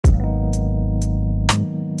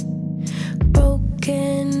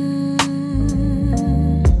broken.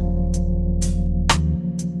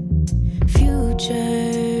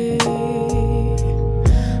 Future,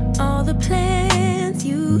 all the plans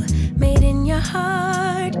you made in your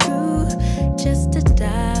heart grew just to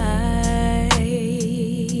die.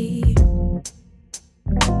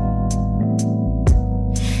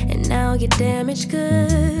 And now your damaged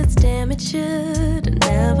goods, damaged should have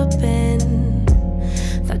never been.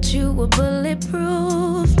 Thought you were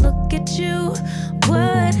bulletproof, look at you,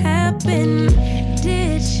 what happened?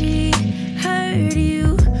 Did she hurt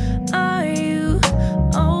you? Are you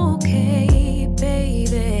okay,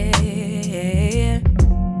 baby?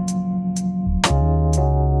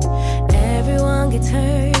 Everyone gets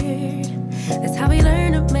hurt, that's how we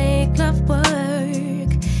learn to make love work.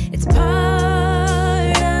 It's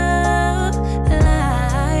part of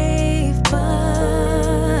life,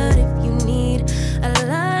 but if you need a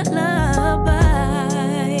lullaby,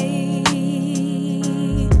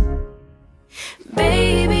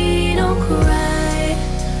 baby, don't cry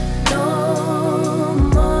no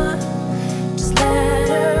more. Just let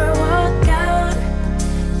her walk out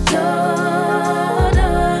your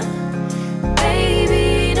door.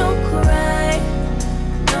 Baby, don't cry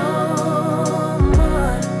no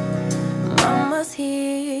more. Mama's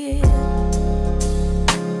here.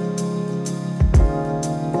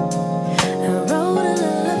 I wrote a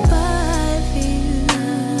lullaby for you.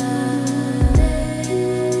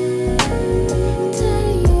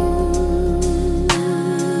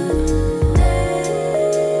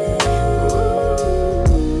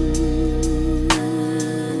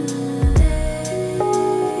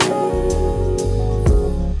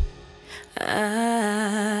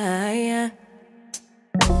 Yeah.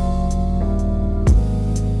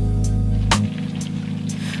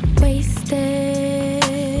 Wasted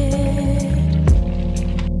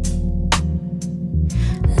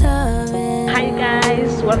loving. Hi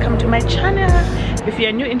guys, welcome to my channel. If you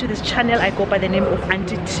are new into this channel, I go by the name of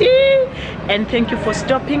Auntie T, and thank you for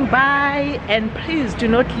stopping by. And please do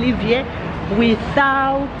not leave here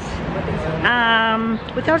without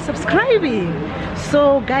subscribing.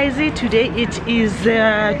 So guys, today it is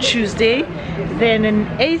Tuesday, then an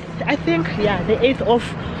 8th, I think, yeah, the 8th of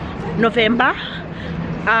November.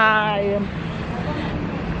 I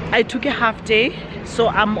took a half day, so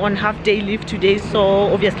I'm on half day leave today,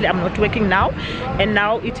 so obviously I'm not working now. And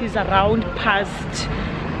now it is around past,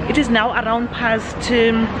 I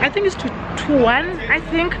think it's to 1, I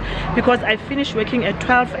think, because I finished working at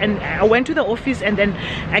 12 and I went to the office and then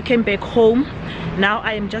I came back home. Now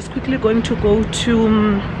I am just quickly going to go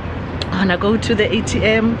to the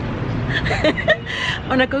ATM. I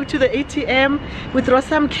wanna go to the ATM, withdraw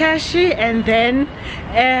some cash, and then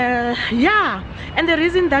yeah. And the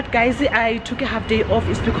reason that, guys, I took a half day off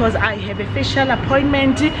is because I have a facial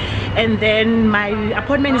appointment, and then my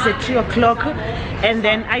appointment is at 3 o'clock, and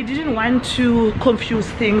then I didn't want to confuse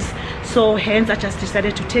things, so hence I just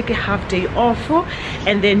decided to take a half day off.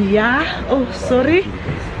 And then yeah, oh sorry,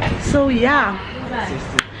 so yeah,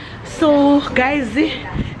 so guys,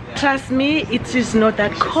 trust me, it is not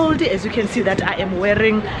that cold. As you can see that I am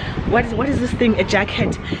wearing, what is this thing, a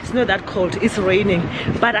jacket. It's not that cold, it's raining,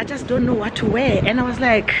 but I just don't know what to wear, and I was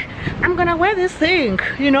like, I'm gonna wear this thing,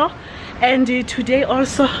 you know. And today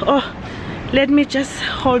also, oh, let me just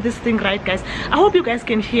hold this thing right, guys. I hope you guys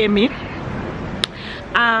can hear me.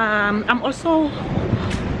 I'm also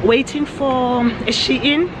waiting for a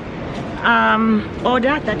Shein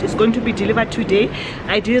order that is going to be delivered today.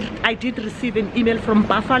 I did receive an email from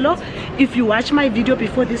Buffalo. If you watch my video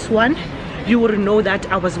before this one, you will know that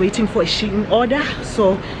I was waiting for a Shein order,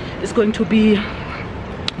 so it's going to be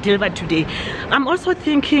delivered today. I'm also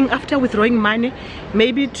thinking, after withdrawing money,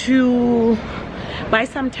 maybe to buy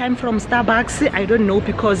some time from Starbucks. I don't know,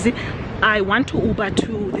 because I want to Uber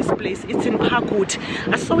to this place. It's in Parkwood.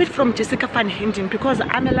 I saw it from Jessica Van Hending because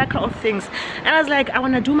I'm a liker of things, and I was like, I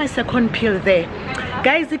want to do my second pill there.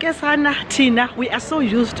 Guys, Tina, we are so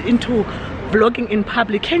used into vlogging in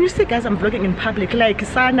public. Can you see, guys, I'm vlogging in public, like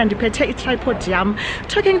sana ndiphethe a tripod yam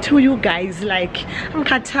talking to you guys, like I'm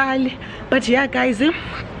Katali. But yeah, guys,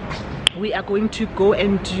 we are going to go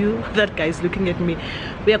and do that. Guys looking at me,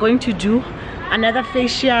 we are going to do another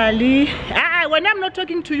facial. When I'm not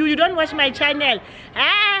talking to you, you don't watch my channel.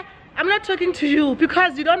 I'm not talking to you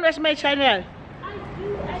because you don't watch my channel.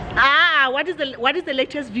 What is the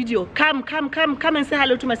latest video? Come and say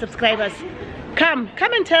hello to my subscribers. Come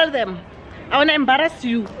and tell them. I want to embarrass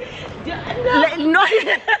you. No.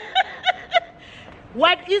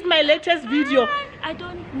 What is my latest video? I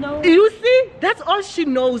don't know. You see, that's all she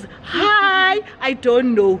knows. Hi, I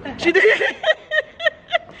don't know. She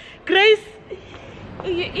Grace,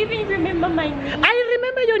 you even remember my name? I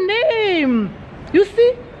remember your name. You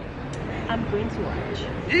see? I'm going to watch.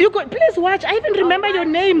 You go, please watch. I even remember your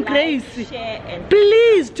name, Grace. Share and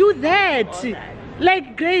Please do that. all that.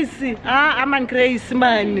 Like Grace. I'm on Grace,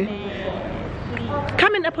 man.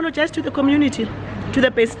 Come and apologize to the community, to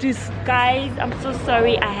the besties. Guys, I'm so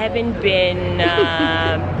sorry. I haven't been.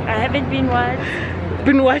 I haven't been what?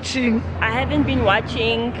 Been watching. I haven't been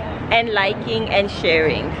watching and liking and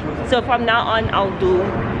sharing. So from now on, I'll do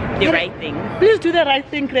the right thing. Please do the right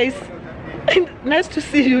thing, Grace. Nice to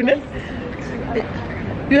see you.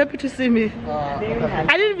 You happy to see me?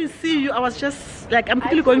 I didn't even see you. I was just like, I'm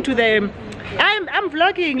quickly going to the. I'm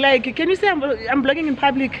vlogging. Like, can you say I'm vlogging in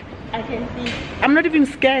public? I can see. I'm not even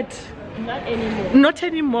scared. Not anymore. Not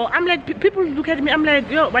anymore. I'm like, people look at me. I'm like,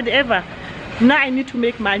 yo, whatever. Now I need to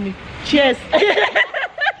make money. Cheers.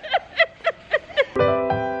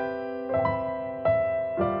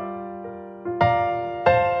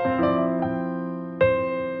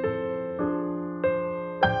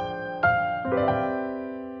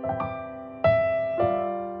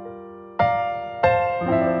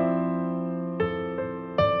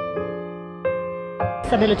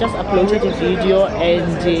 Isabella just uploaded a video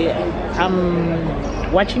and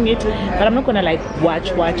I'm watching it, but I'm not gonna like watch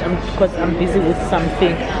because I'm busy with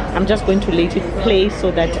something. I'm just going to let it play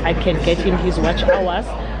so that I can get him his watch hours,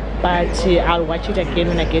 but I'll watch it again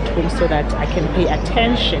when I get home so that I can pay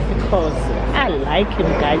attention because I like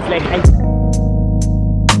him, guys. Like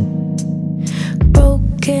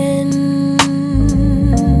Broken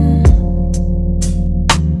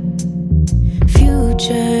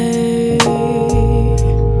future.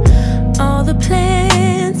 All the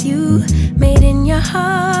plans you made in your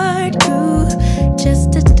heart grew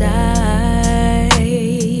just to die.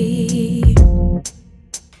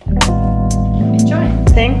 enjoy.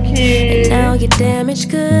 Thank you. And now your damaged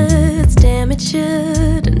goods, damage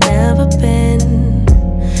should have never been.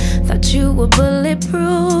 Thought you were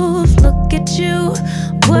bulletproof. Look at you,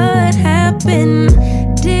 what happened?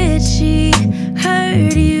 Did she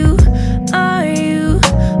hurt you? Are you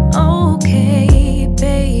okay,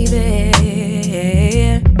 baby?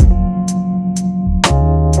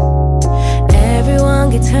 Everyone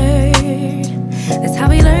gets hurt. That's how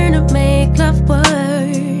we learn to make love work.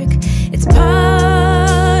 It's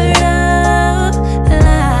part of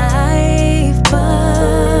life,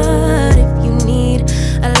 but if you need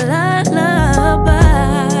a lullaby,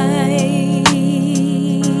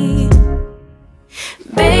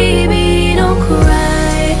 baby, don't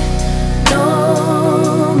cry no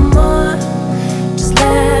more. Just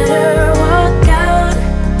let her walk out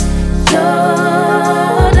your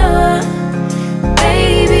door.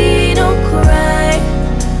 Baby, don't cry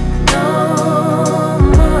no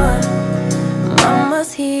more.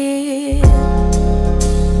 Mama's here.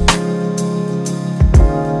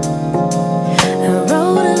 I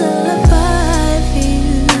wrote a lullaby for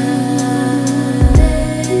you.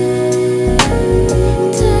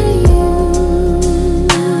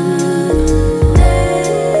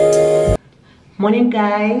 Morning,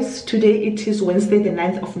 guys. Today it is Wednesday the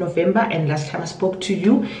 9th of November, and last time I spoke to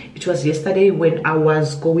you it was yesterday when I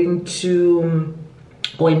was going to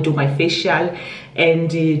go and do my facial, and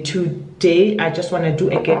today I just want to do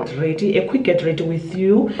a quick get ready with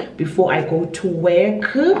you before I go to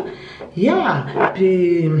work. Yeah,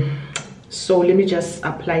 so let me just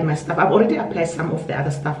apply my stuff. I've already applied some of the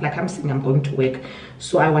other stuff, like I'm saying I'm going to work,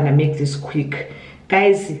 so I want to make this quick,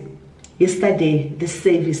 guys. Yesterday, the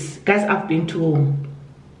service, guys, I've been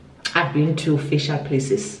to facial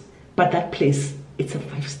places, but that place, it's a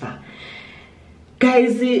 5-star.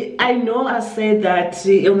 Guys, I know I said that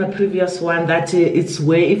on my previous one that it's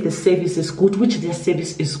where if the service is good, which their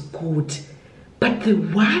service is good, but the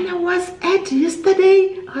one I was at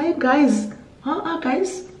yesterday, hi guys,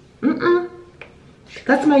 guys,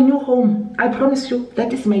 that's my new home. I promise you,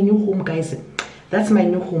 that is my new home, guys. That's my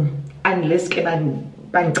new home, unless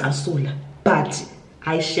but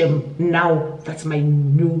I shame now. That's my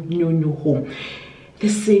new home. The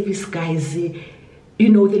service, guys, you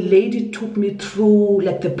know, the lady took me through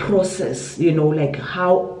like the process, you know, like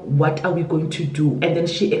what are we going to do, and then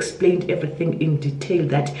she explained everything in detail,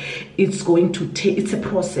 that it's going to take, it's a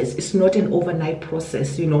process, it's not an overnight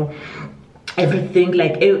process, you know, everything,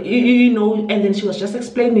 like, you know. And then she was just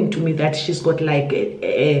explaining to me that she's got like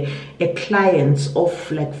a clients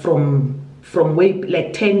of like from way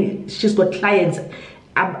like 10, she's got clients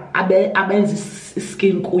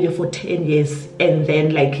skin for 10 years, and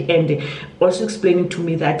then and also explaining to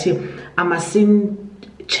me that I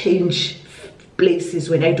mustn't change places.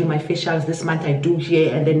 When I do my facials this month, I do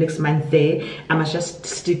here, and then next month there. I must just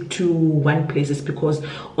stick to one places, because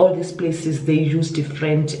all these places, they use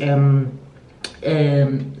different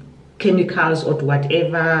chemicals or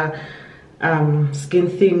whatever skin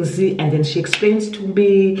things. And then she explains to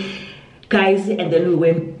me, guys, and then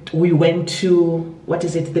we went to, what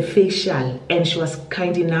is it, the facial, and she was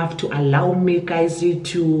kind enough to allow me, guys, to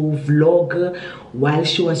vlog while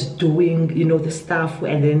she was doing, you know, the stuff.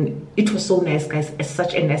 And then it was so nice, guys. It's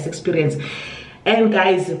such a nice experience. And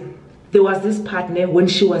guys, there was this partner, when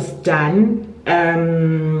she was done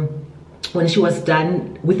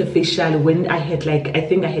with the facial, when I had, like, I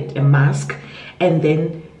think I had a mask and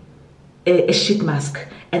then a sheet mask,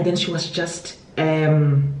 and then she was just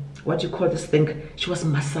what do you call this thing, she was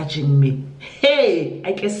massaging me. Hey,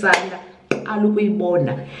 I guess they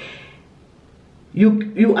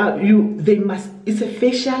must, it's a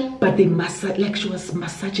facial, but they massage, like she was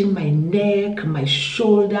massaging my neck, my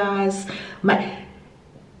shoulders,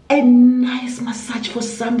 a nice massage for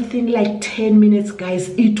something like 10 minutes, guys.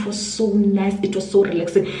 It was so nice, it was so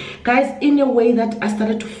relaxing, guys, in a way that I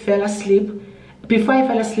started to fall asleep. Before I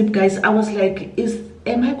fell asleep, guys, I was like,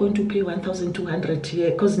 am I going to pay 1,200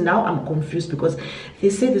 here? Because now I'm confused, because they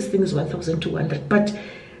say this thing is 1,200, but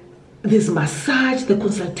this massage, the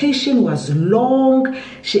consultation was long.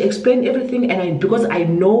 She explained everything, and because I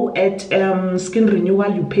know at Skin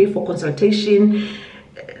Renewal you pay for consultation,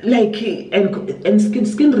 like, and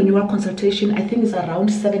skin renewal consultation, I think is around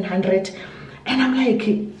 700, and I'm like,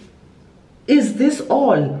 is this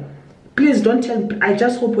all? Please don't tell me. I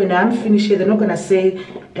just hope when I'm finished here, they're not gonna say,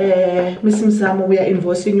 Miss Mzamo, we are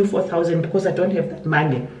invoicing you 4,000, because I don't have that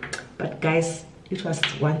money. But guys, it was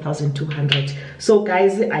 1,200. So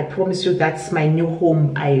guys, I promise you, that's my new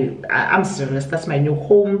home. I'm serious, that's my new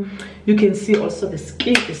home. You can see also the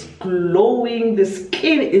skin is glowing. The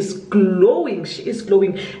skin is glowing. She is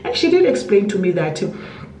glowing. And she did explain to me that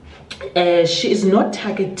she is not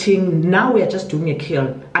targeting, now we are just doing a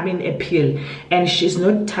peel, and she's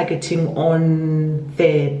not targeting on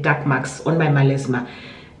the dark marks on my melasma.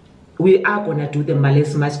 We are gonna do the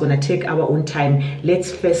melasma. It's gonna take our own time.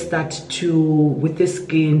 Let's first start with the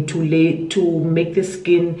skin, to make the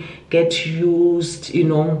skin get used, you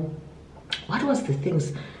know. What was the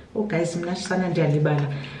things? Oh guys,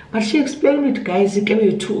 but she explained it, guys.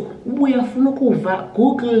 We have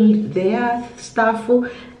Google their stuff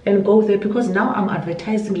and go there, because now I'm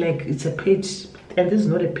advertising like it's a paid, and this is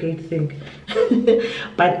not a paid thing.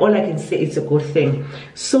 But all I can say, it's a good thing.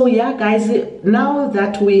 So yeah, guys, now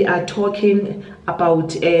that we are talking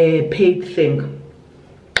about a paid thing,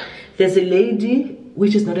 there's a lady,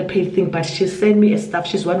 which is not a paid thing, but she sent me a stuff.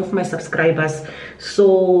 She's one of my subscribers,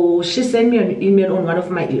 so she sent me an email on one of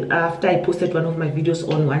my, after I posted one of my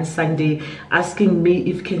videos on one Sunday, asking me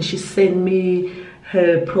if she send me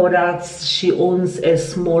her products. She owns a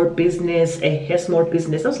small business, a hair small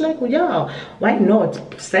business. I was like, well, yeah, why not?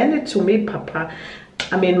 Send it to me,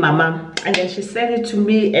 mama. And then she sent it to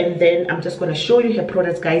me, and then I'm just gonna show you her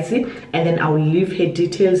products, guys, and then I'll leave her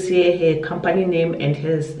details here, her company name and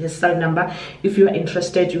her cell number. If you're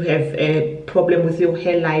interested, you have a problem with your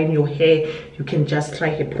hairline, your hair, you can just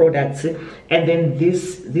try her products. And then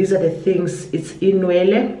these are the things. It's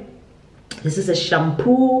Mmule. This is a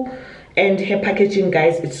shampoo, and her packaging,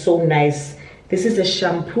 guys, it's so nice. This is a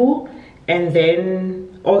shampoo, and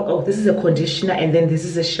then this is a conditioner, and then this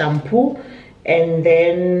is a shampoo, and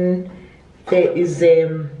then there is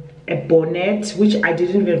a bonnet, which I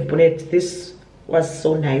didn't even have bonnet. This was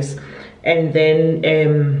so nice. And then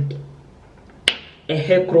a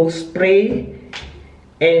hair growth spray,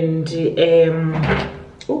 and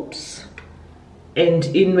and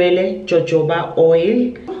Mmule jojoba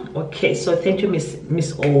oil. Okay, so thank you,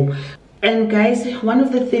 Miss O. And guys, one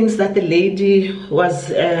of the things that the lady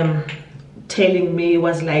was telling me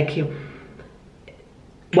was like,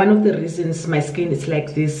 one of the reasons my skin is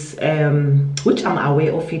like this, which I'm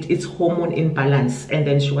aware of it's hormone imbalance. And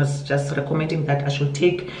then she was just recommending that I should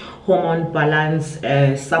take hormone balance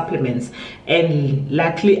supplements. And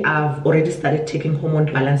luckily, I've already started taking hormone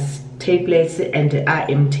balance tablets, and I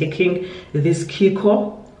am taking this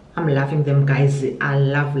Kiko. I'm loving them, guys. I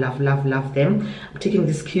love them. I'm taking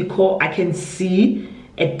this Kiko. I can see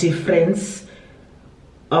a difference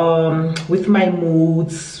with my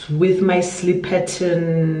moods, with my sleep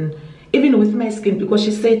pattern, even with my skin, because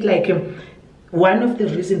she said like one of the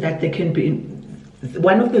reasons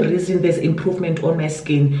there's improvement on my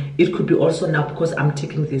skin, it could be also now because I'm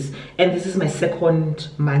taking this, and this is my second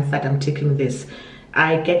month that I'm taking this.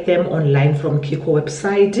 I get them online from Kiko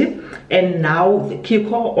website, and now the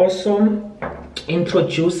Kiko also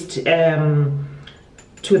introduced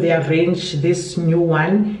to their range, this new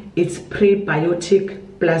one. It's prebiotic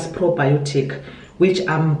plus probiotic, which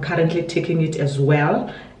I'm currently taking it as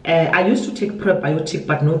well. I used to take prebiotic,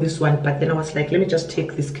 but not this one. But then I was like, let me just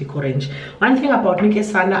take this Kiko range. One thing about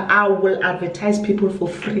Mikesana, I will advertise people for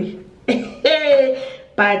free.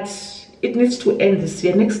 But it needs to end this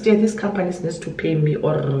year. Next year, this company needs to pay me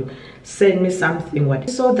or send me something.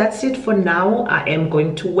 So that's it for now. I am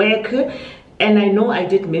going to work. And I know I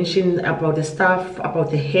did mention about the stuff,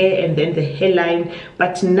 about the hair and then the hairline.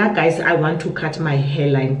 But now, guys, I want to cut my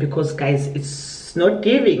hairline because, guys, it's not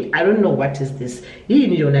giving. I don't know what is this.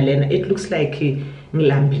 It looks like I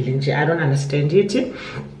don't understand it.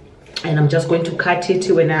 And I'm just going to cut it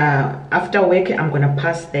when after work. I'm going to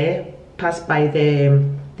pass by the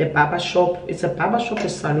barber shop. It's a barber shop, a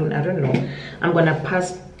salon, I don't know. I'm going to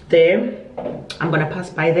pass there. I'm going to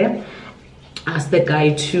pass by there. Ask the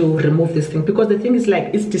guy to remove this thing because the thing is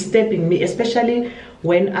like it's disturbing me, especially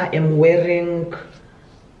when I am wearing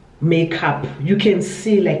makeup. You can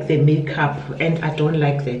see like the makeup and I don't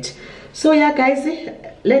like that. So yeah, guys,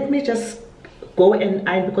 let me just go and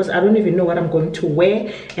iron because I don't even know what I'm going to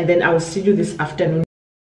wear, and then I will see you this afternoon.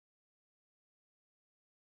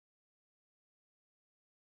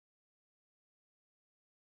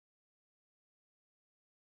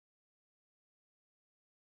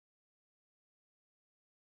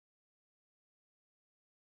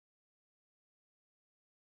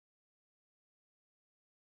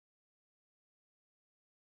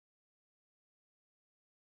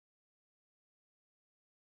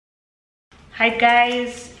 Hi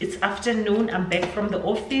guys, it's afternoon. I'm back from the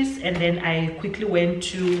office and then I quickly went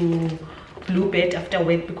to Bluebird after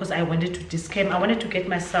work because I wanted to discam. I wanted to get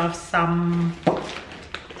myself some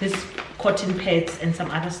this cotton pads and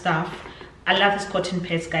some other stuff. I love these cotton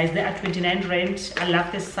pads, guys. They are 29 rand. I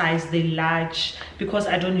love the size. They're large because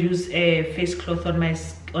I don't use a face cloth on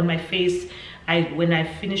my face. When I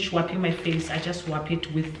finish wiping my face, I just wipe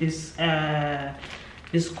it with this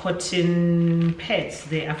these cotton pads.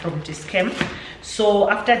 They are from Discam. So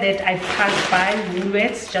after that I passed by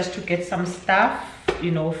Woolworths just to get some stuff,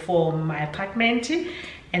 you know, for my apartment.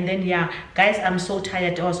 And then yeah guys, I'm so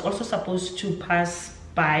tired. I was also supposed to pass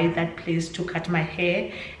by that place to cut my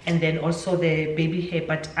hair and then also the baby hair,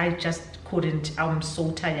 but I just couldn't. I'm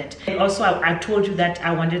so tired. And also I told you that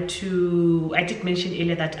I did mention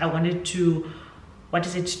earlier that I wanted to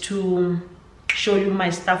to show you my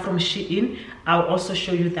stuff from Shein. I'll also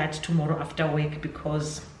show you that tomorrow after work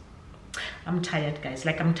because I'm tired, guys.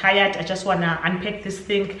 Like I'm tired. I just wanna unpack this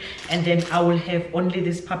thing and then I will have only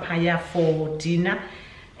this papaya for dinner,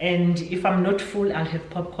 and if I'm not full I'll have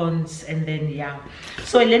popcorns. And then yeah,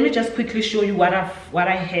 so let me just quickly show you what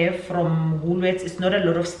I have from Woolworths. It's not a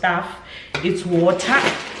lot of stuff. It's water.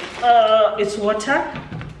 It's water.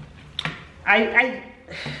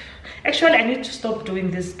 Actually, I need to stop doing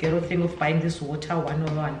this ghetto thing of buying this water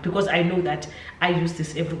one-on-one because I know that I use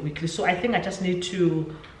this every weekly. So I think I just need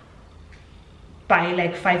to buy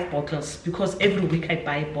like 5 bottles because every week I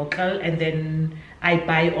buy a bottle, and then I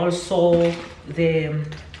buy also the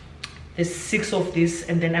 6 of this,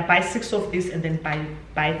 and then I buy 6 of this and then buy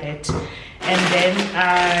that. And then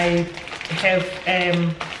I have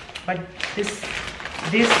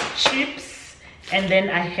these chips, and then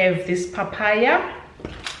I have this papaya.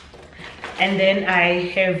 And then I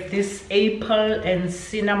have this apple and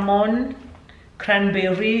cinnamon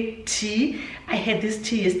cranberry tea. I had this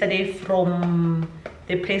tea yesterday from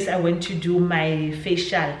the place I went to do my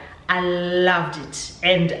facial. I loved it.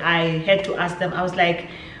 And I had to ask them, I was like,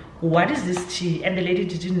 what is this tea? And the lady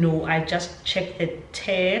didn't know. I just checked the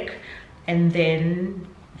tag, and then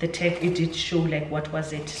the tag, it did show like what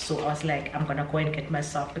was it. So I was like, I'm gonna go and get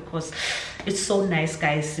myself because it's so nice,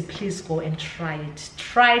 guys. Please go and try it.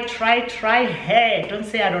 Try. Hey, don't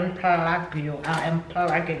say I don't plug you. I am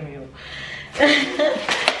plugging you.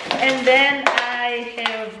 And then I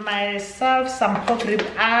have myself some pork rib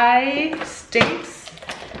eye steaks.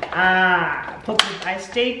 Pork rib eye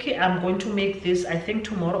steak. I'm going to make this, I think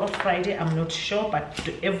tomorrow or Friday, I'm not sure, but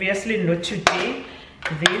obviously not today.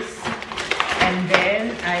 This. And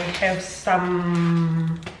then I have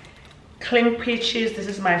some cling peaches. This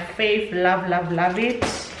is my fave. Love it.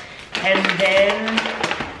 And then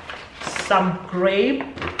some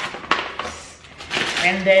grapes.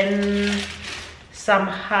 And then some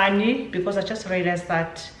honey, because I just realized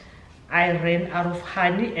that I ran out of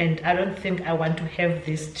honey and I don't think I want to have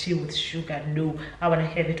this tea with sugar. No, I want to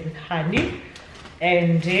have it with honey.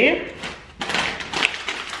 And these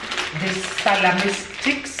salami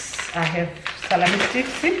sticks. I have salami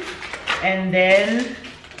sticks, and then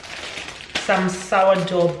some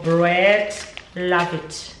sourdough bread. Love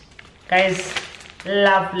it, guys.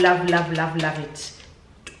 Love, love, love, love, love it.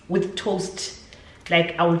 With toast.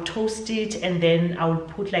 Like I will toast it and then I will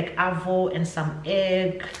put like avo and some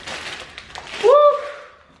egg. Woo!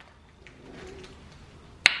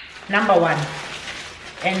 Number one.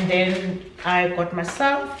 And then I got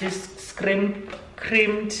myself this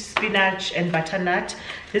creamed spinach and butternut.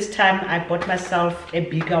 This time I bought myself a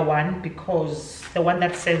bigger one because the one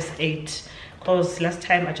that serves 8. Because last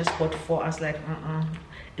time I just bought 4. I was like,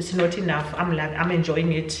 it's not enough. I'm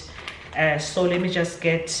enjoying it. So let me just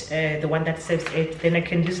get the one that serves 8. Then I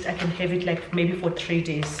can have it like maybe for 3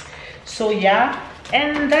 days. So yeah,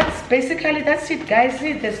 and that's it, guys.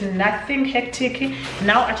 There's nothing hectic.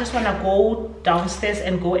 Now I just want to go downstairs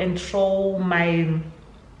and go and throw my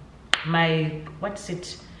what's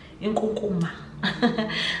it, inkukuma.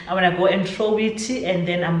 I want to go and throw it, and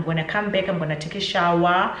then I'm gonna come back. I'm gonna take a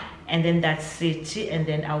shower, and then that's it. And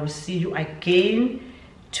then I will see you again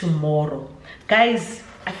tomorrow, guys.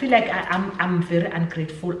 I feel like I'm very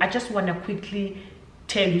ungrateful. I just want to quickly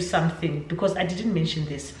tell you something because I didn't mention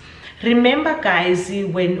this. Remember, guys,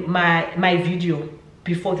 when my video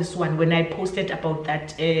before this one, when I posted about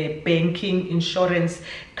that banking insurance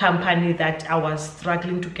company that I was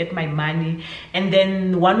struggling to get my money, and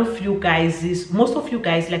then one of you guys, most of you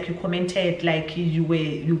guys, like you commented, like you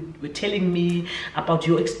were telling me about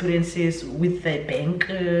your experiences with the bank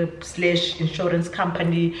slash insurance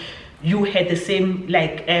company. You had the same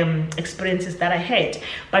like experiences that I had,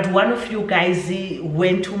 but one of you guys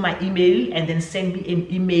went to my email and then sent me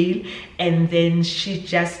an email, and then she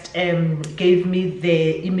just gave me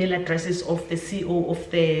the email addresses of the CEO of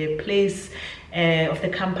the place, of the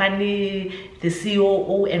company, the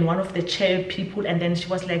COO, and one of the chair people. And then she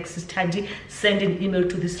was like, Sis Thandi, send an email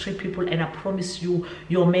to these 3 people and I promise you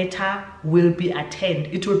your matter will be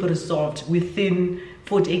attended. It will be resolved within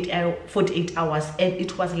 48 hours. And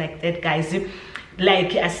it was like that, guys.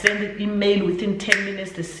 Like I sent an email within 10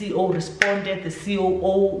 minutes, the CEO responded, the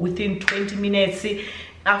COO within 20 minutes.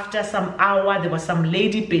 After some hour, there was some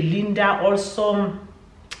lady, Belinda, also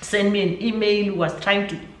sent me an email, was trying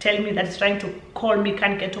to tell me that it's trying to call me,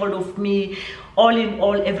 can't get hold of me. All in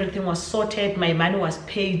all, everything was sorted, my money was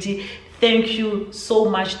paid. Thank you so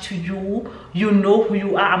much to you. You know who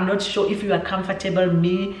you are. I'm not sure if you are comfortable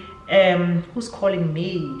me. Who's calling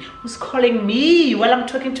me? Who's calling me while I'm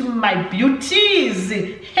talking to my beauties?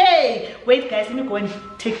 Hey, wait, guys, let me go and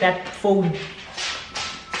take that phone.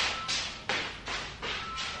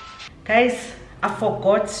 Guys, I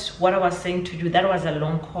forgot what I was saying to you. That was a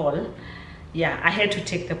long call. Yeah, I had to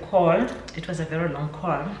take the call. It was a very long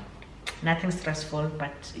call. Nothing stressful,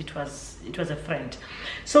 but it was a friend.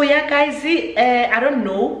 So yeah, guys, I don't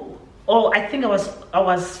know. Oh, I think I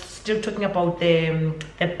was still talking about the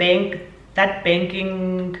bank, that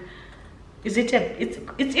banking. It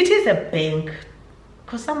is a bank,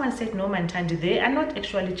 because someone said no, mzamothandi, they are not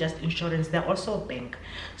actually just insurance, they're also a bank.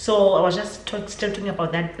 So I was just still talking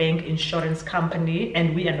about that bank insurance company,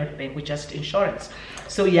 and we are not bank, we're just insurance.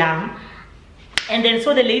 So yeah, and then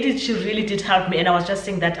so the lady, she really did help me, and I was just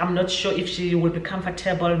saying that I'm not sure if she will be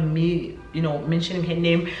comfortable me, you know, mentioning her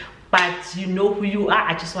name. But you know who you are.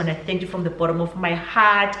 I just want to thank you from the bottom of my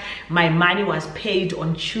heart. My money was paid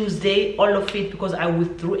on Tuesday, all of it, because I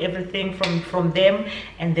withdrew everything from them.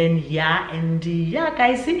 And then yeah,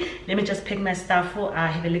 guys, let me just pack my stuff. I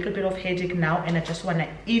have a little bit of headache now, and I just want to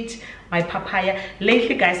eat my papaya.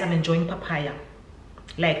 Lately, guys, I'm enjoying papaya.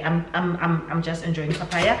 Like I'm just enjoying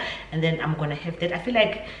papaya, and then I'm gonna have that. I feel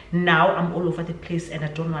like now I'm all over the place, and I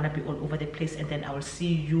don't want to be all over the place. And then I will see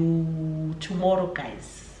you tomorrow,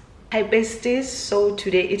 guys. Hi besties, so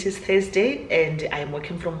today it is Thursday and I am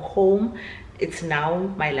working from home. It's now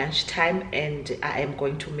my lunch time, and I am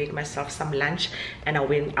going to make myself some lunch, and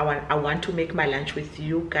I want to make my lunch with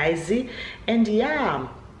you guys. And yeah,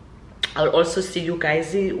 I'll also see you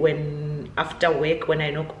guys when after work, when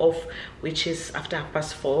I knock off, which is after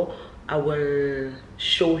 4:30. I will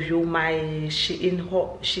show you my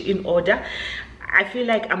Shein order. I feel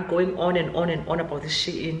like I'm going on and on and on about the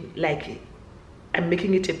Shein, like I'm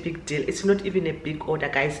making it a big deal. It's not even a big order,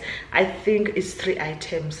 guys. I think it's 3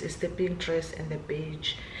 items. It's the pink dress and the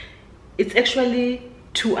beige. It's actually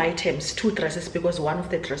 2 items, 2 dresses, because one of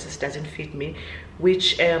the dresses doesn't fit me,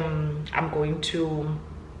 which I'm going to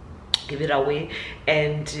give it away.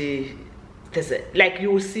 And there's like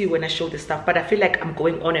you will see when I show the stuff, but I feel like I'm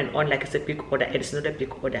going on and on like it's a big order, and it's not a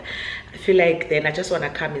big order. I feel like then I just want to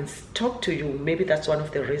come and talk to you. Maybe that's one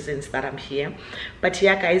of the reasons that I'm here. But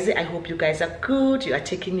yeah, guys, I hope you guys are good, you are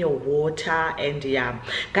taking your water. And yeah,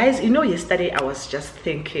 guys, you know, yesterday I was just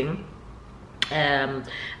thinking,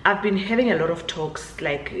 I've been having a lot of talks,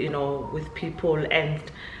 like, you know, with people, and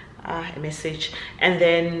a message, and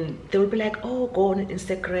then they will be like, oh, go on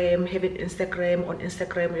Instagram, have it Instagram. On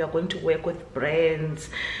Instagram you are going to work with brands.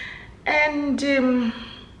 And to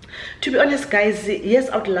be honest, guys, yes,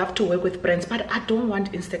 I would love to work with brands, but I don't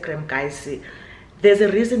want Instagram, guys. There's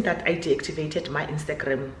a reason that I deactivated my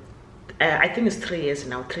Instagram. I think it's 3 years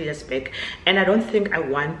now, 3 years back, and I don't think I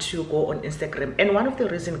want to go on Instagram. And one of the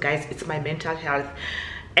reasons, guys, it's my mental health.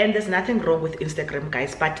 And there's nothing wrong with Instagram,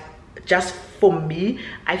 guys, but just for me,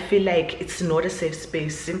 I feel like it's not a safe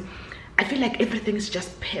space. I feel like everything is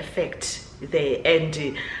just perfect there,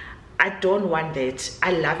 and I don't want that.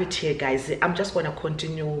 I love it here, guys. I'm just gonna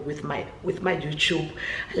continue with my YouTube.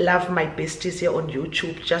 I love my besties here on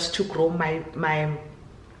YouTube, just to grow my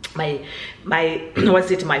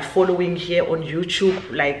my following here on YouTube.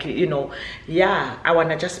 Like, you know, yeah, I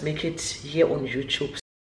wanna just make it here on YouTube.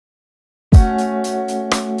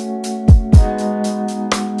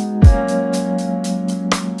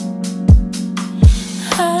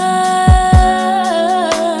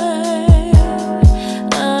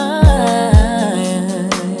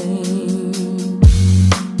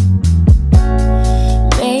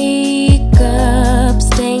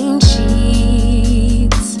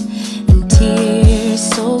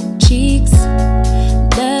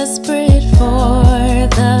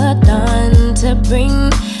 Bring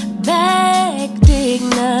back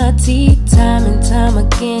dignity. Time and time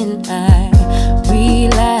again I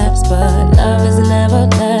relapse, but love has never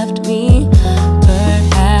left me.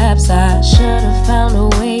 Perhaps I should have found a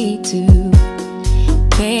way to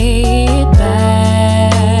pay it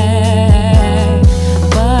back,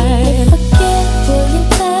 but forget will you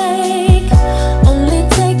take? Only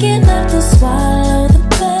take enough to swallow the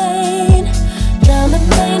pain, drown the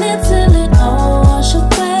pain until it all wash away.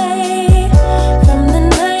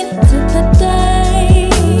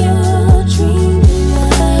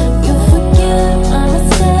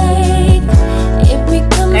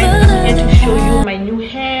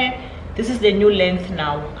 This is the new length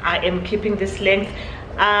now. I am keeping this length.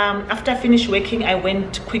 After I finished working, I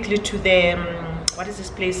went quickly to the what is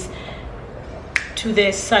this place, to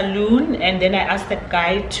the salon, and then I asked the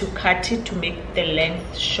guy to cut it to make the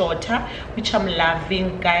length shorter, which I'm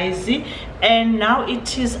loving, guys. And now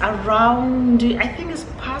it is around, I think it's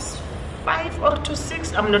past 5 or to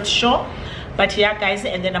 6, I'm not sure. But yeah, guys,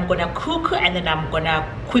 and then I'm gonna cook, and then I'm gonna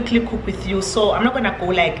quickly cook with you. So I'm not gonna go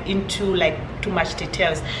like into like too much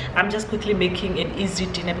details. I'm just quickly making an easy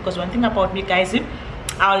dinner, because one thing about me, guys,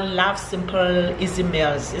 I love simple easy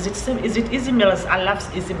meals. Is it easy meals? I love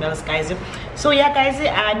easy meals, guys. So yeah, guys,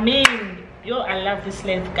 I mean, I love this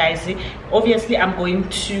length, guys. Obviously I'm going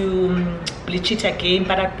to bleach it again,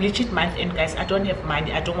 but I bleach it month end, guys. I don't have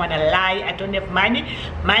money. I don't want to lie. I don't have money.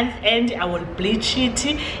 Month end I will bleach it.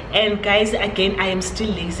 And guys, again, I am still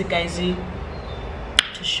lazy, guys, to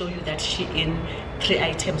show you that Shein 3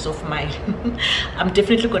 items of mine. I'm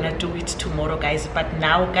definitely gonna do it tomorrow, guys, but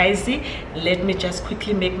now, guys, let me just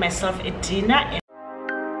quickly make myself a dinner.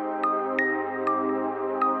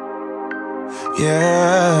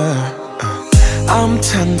 Yeah, I'm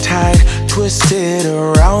tongue-tied, twisted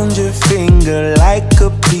around your finger like a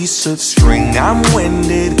piece of string. I'm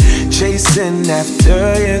winded, chasing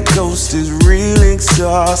after your ghost is real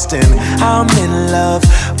exhausting. I'm in love,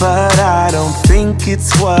 but I don't think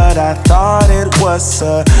it's what I thought it was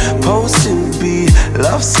supposed to be.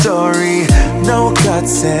 Love story, no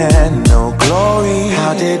guts and no glory.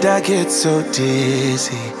 How did I get so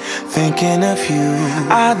dizzy thinking of you?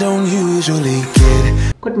 I don't usually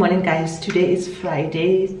get. Good morning, guys. Today is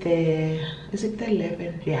Friday, is it the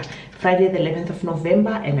 11th? Yeah, Friday the 11th of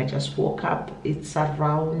November, and I just woke up. It's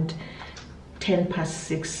around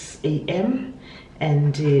 6:10 a.m.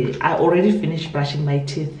 and I already finished brushing my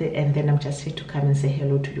teeth, and then I'm just here to come and say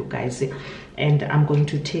hello to you guys. And I'm going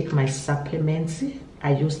to take my supplements.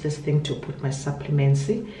 I use this thing to put my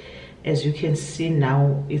supplements. As you can see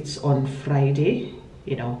now, it's on Friday,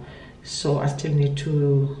 you know, so I still need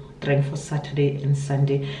to drink for Saturday and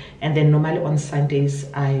Sunday, and then normally on Sundays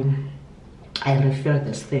I refill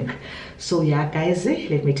this thing. So yeah, guys,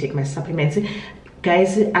 let me take my supplements.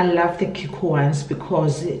 Guys, I love the Kiko ones,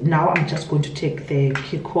 because now I'm just going to take the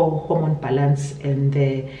Kiko hormone balance and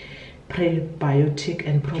the prebiotic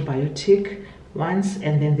and probiotic ones,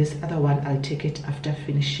 and then this other one I'll take it after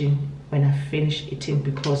finishing, when I finish eating,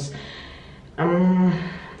 because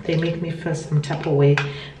they make me feel some type of way.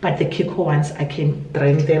 But the Kiko ones, I can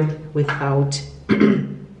drink them without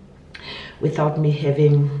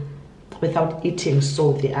without eating,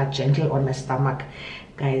 so they are gentle on my stomach.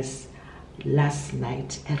 Guys, last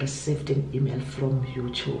night I received an email from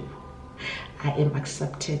YouTube. I am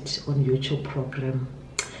accepted on YouTube program.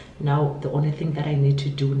 Now the only thing that I need to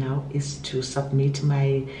do now is to submit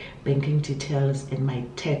my banking details and my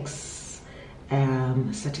tax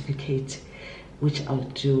certificate, which I'll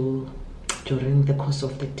do during the course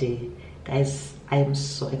of the day. Guys, I am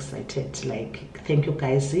so excited. Like, thank you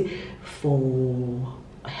guys for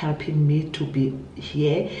helping me to be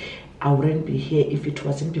here. I wouldn't be here if it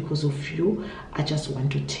wasn't because of you. I just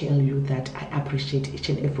want to tell you that I appreciate each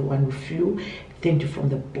and every one of you. Thank you from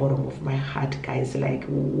the bottom of my heart, guys. Like,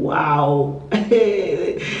 wow.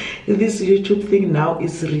 This YouTube thing now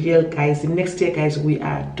is real, guys. Next year, guys, we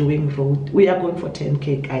are doing road. We are going for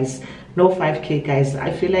 10K, guys. No 5K, guys.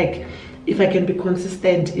 I feel like if I can be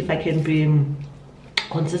consistent, I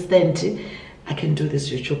can do this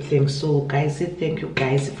YouTube thing. So guys, thank you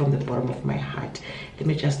guys from the bottom of my heart. Let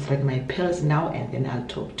me just thread my pills now, and then I'll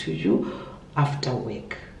talk to you after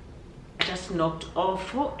work. I just knocked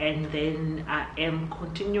off, and then I am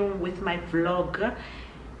continuing with my vlog.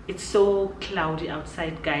 It's so cloudy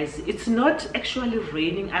outside, guys. It's not actually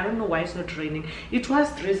raining. I don't know why it's not raining. It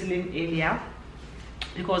was drizzling earlier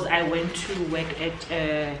because I went to work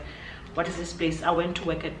at what is this place? I went to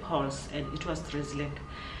work at Paul's and it was drizzling.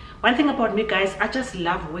 One thing about me, guys, I just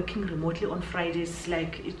love working remotely on Fridays.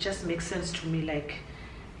 Like, it just makes sense to me. Like,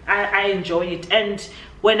 I enjoy it. And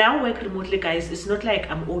when I work remotely, guys, it's not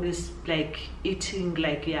like I'm always like eating,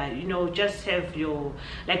 like, yeah, you know, just have your,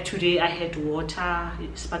 like today I had water,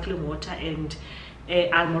 sparkling water, and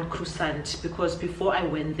almond croissant, because before I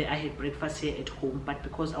went there I had breakfast here at home, but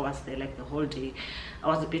because I was there like the whole day, I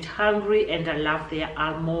was a bit hungry, and I love their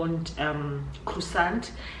almond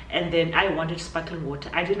croissant, and then I wanted sparkling water.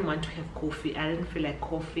 I didn't want to have coffee. I didn't feel like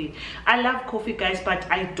coffee. I love coffee, guys, but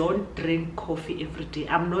I don't drink coffee every day.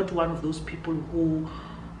 I'm not one of those people who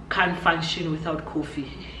can't function without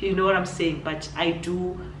coffee, you know what I'm saying? But I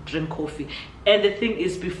do drink coffee. And the thing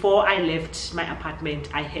is, before I left my apartment,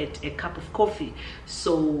 I had a cup of coffee.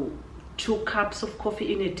 So 2 cups of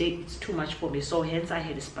coffee in a day, it's too much for me. So hence I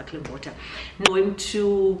had a sparkling water. I'm going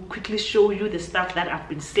to quickly show you the stuff that I've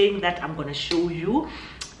been saying that I'm going to show you,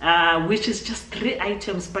 which is just 3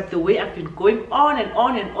 items. But the way I've been going on and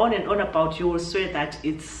on and on and on about, you will swear that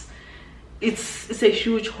it's a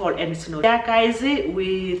huge haul, and it's not. Yeah, guys,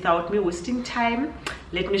 without me wasting time,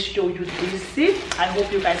 let me show you this. I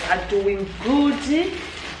hope you guys are doing good.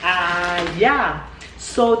 Yeah,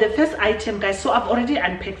 so the first item, guys, so I've already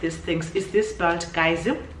unpacked these things, is this belt, guys,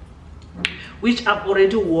 which I've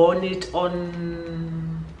already worn it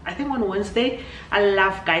on, I think on Wednesday. I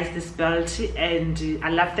love, guys, this belt, and I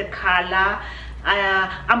love the color.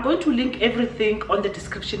 I'm going to link everything on the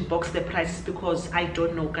description box, the prices, because I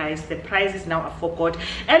don't know, guys, the prices now I forgot.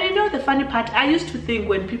 And you know the funny part, I used to think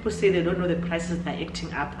when people say they don't know the prices, they're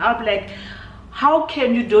acting up. I'll be like, how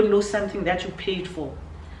can you don't know something that you paid for?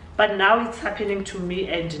 But now it's happening to me,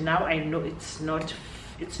 and now I know they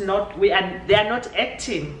are not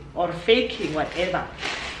acting or faking, whatever.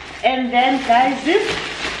 And then, guys,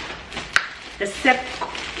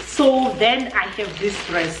 so then I have this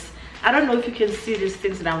dress. I don't know if you can see these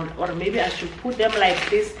things now, or maybe I should put them like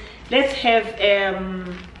this. Let's have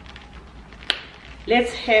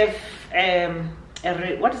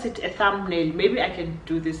what is it, a thumbnail. Maybe I can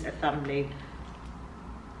do this, a thumbnail,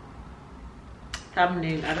 I don't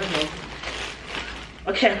know.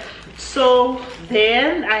 Okay, so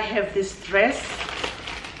then I have this dress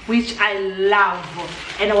which I love,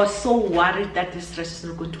 and I was so worried that this dress is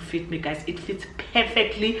not going to fit me, guys. It fits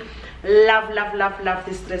perfectly. Love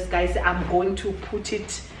this dress, guys. I'm going to put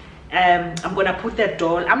it, I'm gonna put the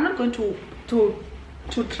doll. I'm not going to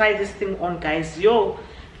try this thing on, guys.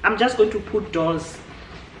 I'm just going to put dolls.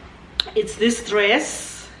 It's this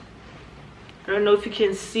dress. I don't know if you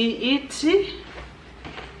can see it.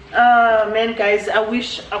 Man, guys, I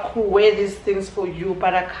wish I could wear these things for you,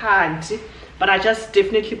 but I can't. But I just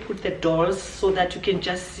definitely put the dolls so that you can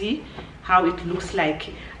just see how it looks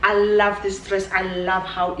like. I love this dress. I love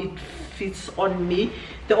how it fits on me.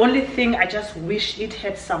 The only thing, I just wish it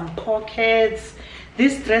had some pockets.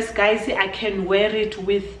 This dress, guys, I can wear it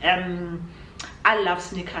with I love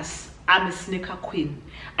sneakers. I'm a sneaker queen.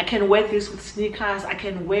 I can wear this with sneakers. I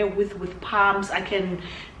can wear with pumps. I can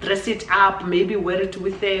dress it up, maybe wear it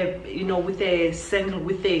with a, you know, with a sandal,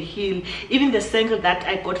 with a heel, even the sandal that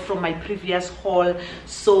I got from my previous haul.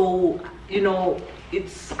 So, you know,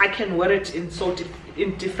 I can wear it in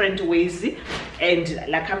different ways. And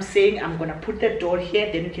like I'm saying, I'm gonna put the doll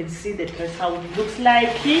here, then you can see the dress, how it looks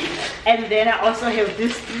like. And then I also have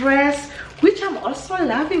this dress, which I'm also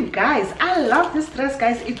loving, guys. I love this dress,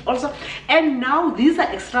 guys. It also, and now these are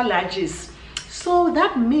extra larges, so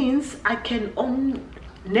that means I can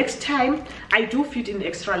next time I do fit in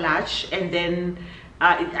extra large, and then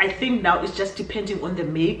I think now it's just depending on the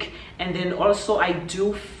make. And then also I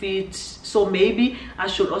do fit, so maybe I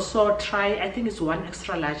should also try, I think it's 1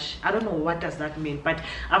 extra large. I don't know what does that mean, but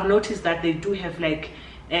I've noticed that they do have like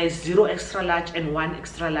a 0 extra large and 1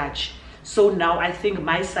 extra large. So now I think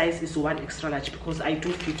my size is 1 extra large because I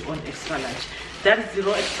do fit on extra large. That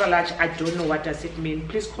 0 extra large, I don't know what does it mean.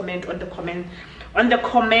 Please comment on the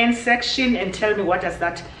comment section and tell me what does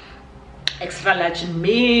that extra large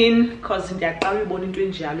mean, because then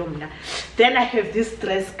I have this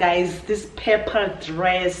dress, guys, this purple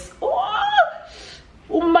dress.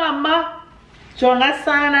 Oh mama jonga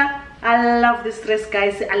sana, I love this dress,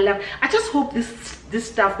 guys. I just hope this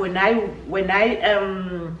stuff when I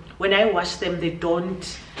wash them, they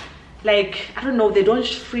don't, like, I don't know, they don't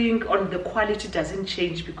shrink, or the quality doesn't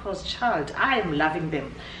change, because child, I am loving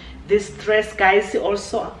them. This dress, guys,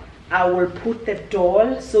 also I will put the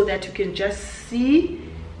doll so that you can just see.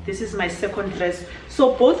 This is my second dress.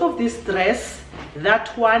 So both of this dress,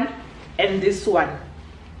 that one and this one,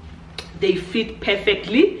 they fit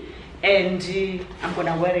perfectly, and I'm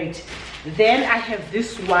gonna wear it. Then I have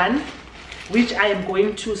this one which I am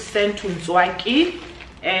going to send to Nzwaki.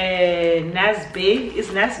 Nasbe is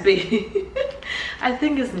Nasbe. I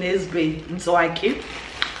think it's Nasbe Nzwaki.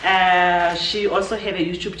 She also have a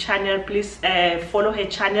YouTube channel. Please follow her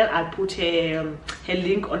channel. I'll put her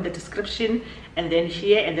link on the description, and then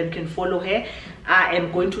here, and then you can follow her. I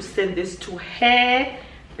am going to send this to her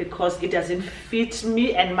because it doesn't fit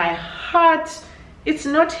me, and my heart, it's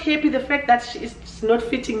not happy the fact that it's not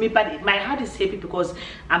fitting me, but my heart is happy because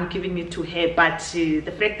I'm giving it to her. But the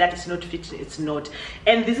fact that it's not fitting, it's not.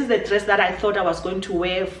 And this is the dress that I thought I was going to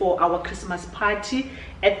wear for our Christmas party.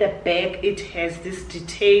 At the back it has this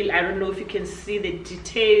detail. I don't know if you can see the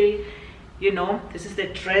detail, you know. This is the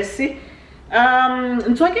dress.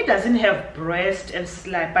 Nzwaki doesn't have breast and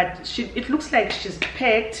slap, but it looks like she's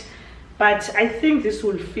packed, but I think this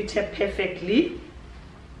will fit her perfectly.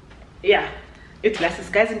 Yeah, it glasses,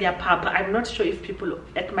 guys, in their papa. I'm not sure if people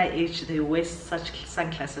at my age they wear such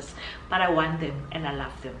sunglasses, but I want them and I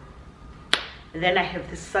love them. And then I have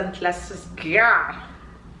the sunglasses. Girl,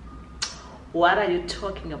 what are you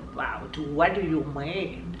talking about? What do you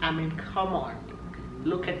mean? I mean, come on,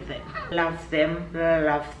 look at them. Love them,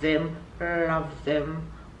 love them, love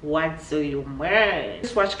them. What do you mean?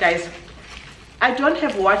 This watch, guys, I don't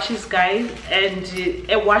have watches, guys, and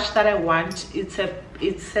a watch that I want,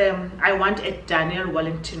 I want a Daniel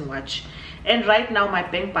Wellington watch, and right now my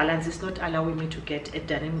bank balance is not allowing me to get a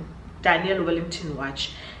Daniel Wellington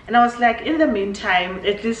watch. And I was like, in the meantime,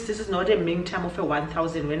 at least this is not a meantime of a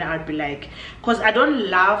 1,000 when I'll be like, because I don't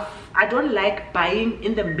like buying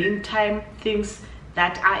in the meantime things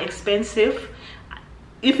that are expensive.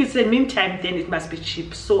 If it's a meantime, then it must be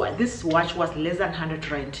cheap. So this watch was less than 100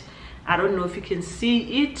 rand. I don't know if you can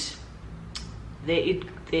see it.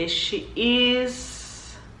 There she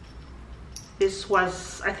is. This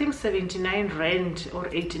was, I think, 79 rand or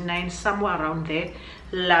 89, somewhere around there.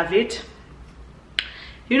 Love it.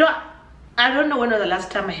 You know, I don't know when was the last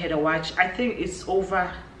time I had a watch. I think it's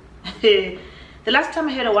over. The last time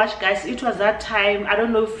I had a watch, guys, it was that time. I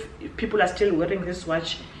don't know if people are still wearing this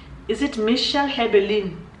watch. Is it Michelle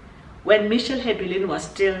Hebelin? When Michelle Hebelin was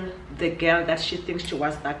still the girl that she thinks she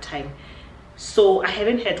was that time. So I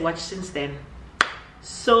haven't had watch since then.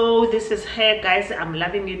 So this is her, guys. I'm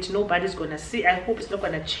loving it. Nobody's gonna see. I hope it's not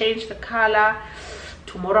gonna change the color.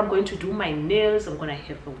 Tomorrow I'm going to do my nails. I'm gonna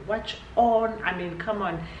have a watch on. I mean, come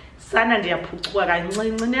on. Sana ndiyaphucula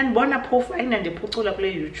kancinci. Niyandibona phofu ayinandiphucula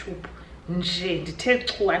kule YouTube. Nje ndithe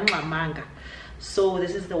chu anqamanga. So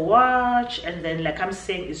this is the watch, and then, like I'm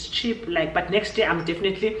saying, it's cheap. Like, but next year I'm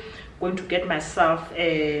definitely going to get myself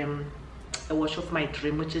a watch of my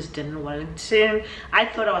dream, which is Daniel Wellington. I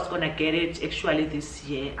thought I was gonna get it actually this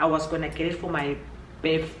year. I was gonna get it for my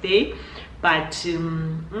birthday, but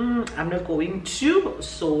I'm not going to.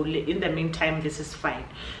 So in the meantime, this is fine.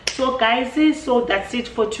 So guys, so that's it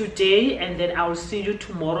for today, and then I will see you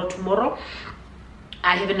tomorrow.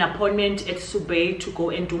 I have an appointment at Subay to go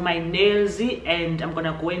and do my nails, and I'm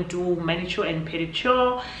gonna go and do manicure and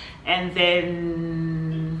pedicure, and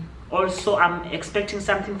then also I'm expecting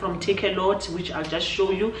something from Take a Lot, which I'll just show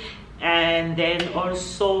you. And then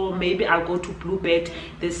also maybe I'll go to Bluebird.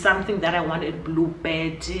 There's something that I want at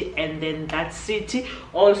Bluebird, and then that's it.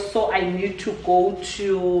 Also I need to go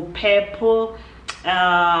to Pepper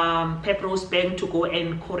Rose Bank to go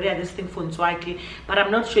and courier this thing for Nzwaki, but I'm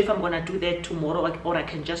not sure if I'm gonna do that tomorrow or I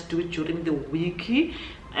can just do it during the week.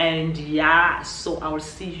 And yeah, so I'll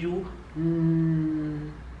see you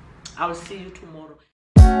tomorrow.